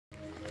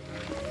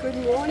Good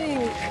morning.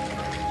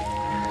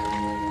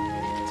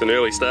 It's an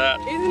early start.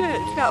 Isn't it?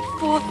 It's about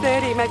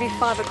 4:30, maybe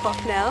 5 o'clock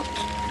now.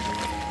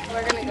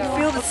 We're going to go.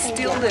 Feel the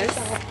stillness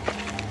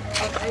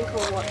of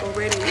Angkor Wat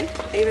already,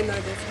 even though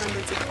there's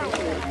hundreds of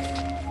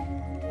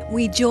people.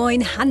 We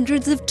join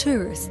hundreds of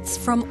tourists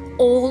from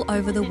all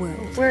over the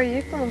world. Where are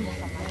you from?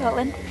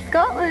 Scotland.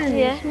 Scotland?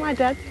 Yeah. My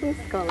dad's from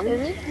Scotland.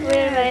 Is he?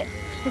 Where about?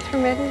 He's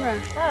from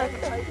Edinburgh. Oh,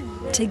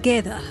 cool.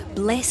 Together,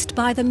 blessed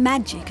by the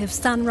magic of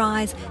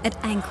sunrise at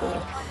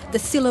Angkor, the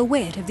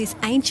silhouette of this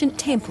ancient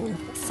temple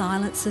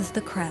silences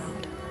the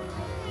crowd.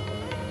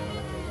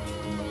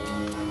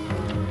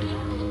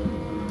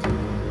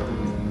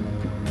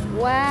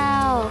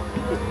 Wow.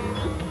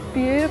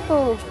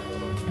 Beautiful.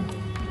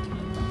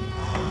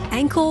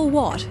 Angkor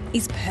Wat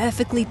is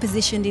perfectly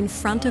positioned in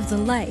front of the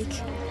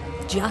lake,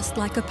 just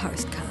like a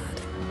postcard.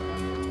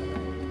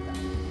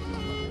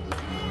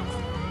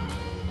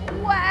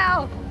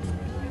 Wow.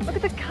 Look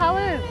at the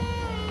colours.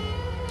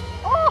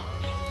 Oh,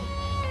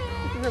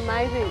 this is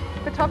amazing.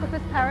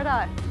 Photographer's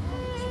paradise.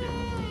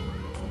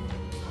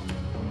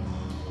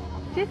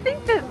 Do you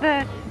think that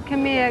the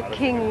Khmer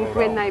kings,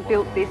 when they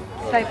built this,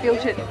 they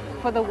built it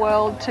for the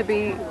world to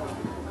be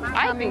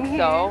I think here?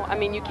 so. I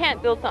mean, you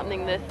can't build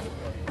something this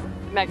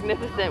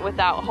magnificent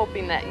without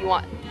hoping that you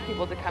want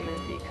people to come and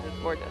see because it's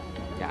gorgeous.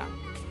 Yeah.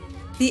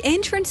 The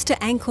entrance to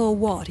Angkor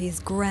Wat is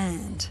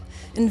grand,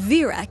 and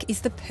Virak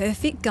is the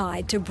perfect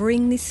guide to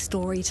bring this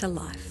story to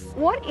life.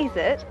 What is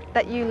it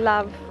that you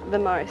love the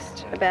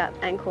most about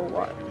Angkor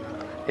Wat?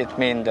 It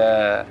means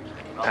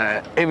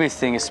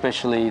everything,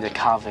 especially the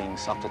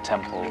carvings of the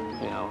temple,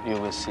 you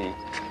will see,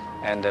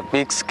 and the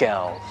big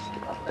scale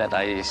that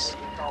I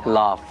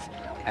love,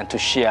 and to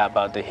share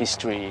about the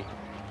history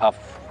of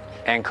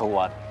Angkor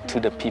Wat to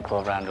the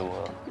people around the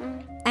world.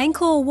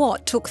 Angkor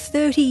Wat took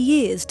 30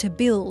 years to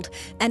build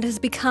and has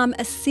become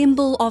a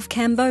symbol of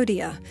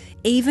Cambodia,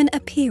 even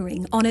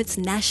appearing on its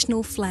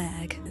national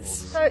flag.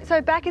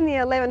 So back in the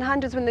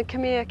 1100s when the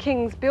Khmer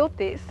kings built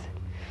this,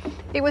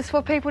 it was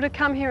for people to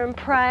come here and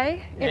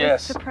pray?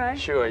 Yes, was to pray?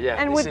 Sure, yeah.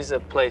 And this is a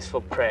place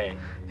for prayer.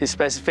 It's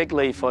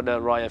specifically for the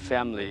royal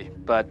family,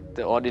 but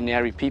the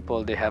ordinary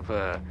people, they have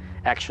an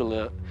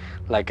actual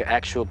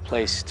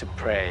place to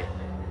pray.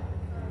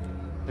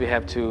 We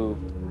have to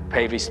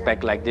pay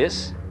respect like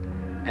this,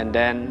 and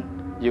then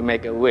you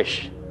make a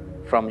wish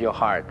from your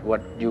heart,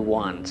 what you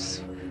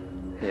want.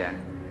 Yeah.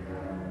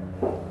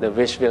 The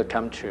wish will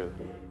come true.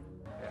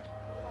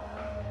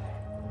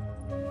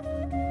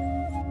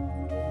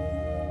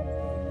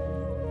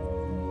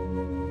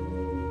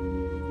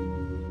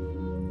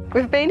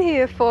 We've been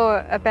here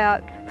for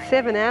about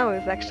 7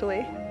 hours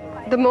actually.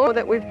 The more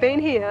that we've been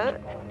here,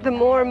 the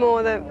more and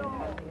more the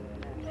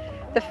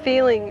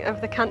feeling of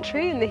the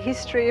country and the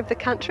history of the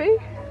country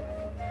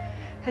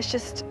has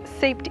just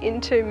seeped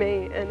into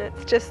me, and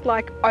it's just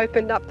like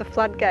opened up the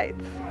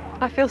floodgates.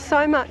 I feel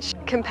so much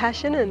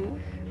compassion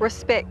and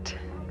respect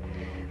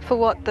for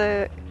what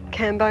the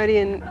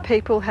Cambodian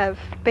people have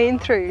been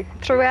through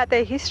throughout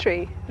their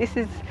history. This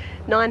is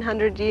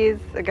 900 years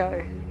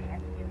ago.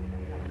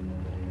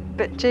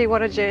 But gee,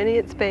 what a journey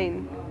it's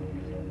been.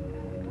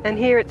 And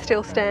here it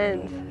still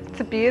stands.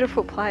 It's a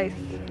beautiful place.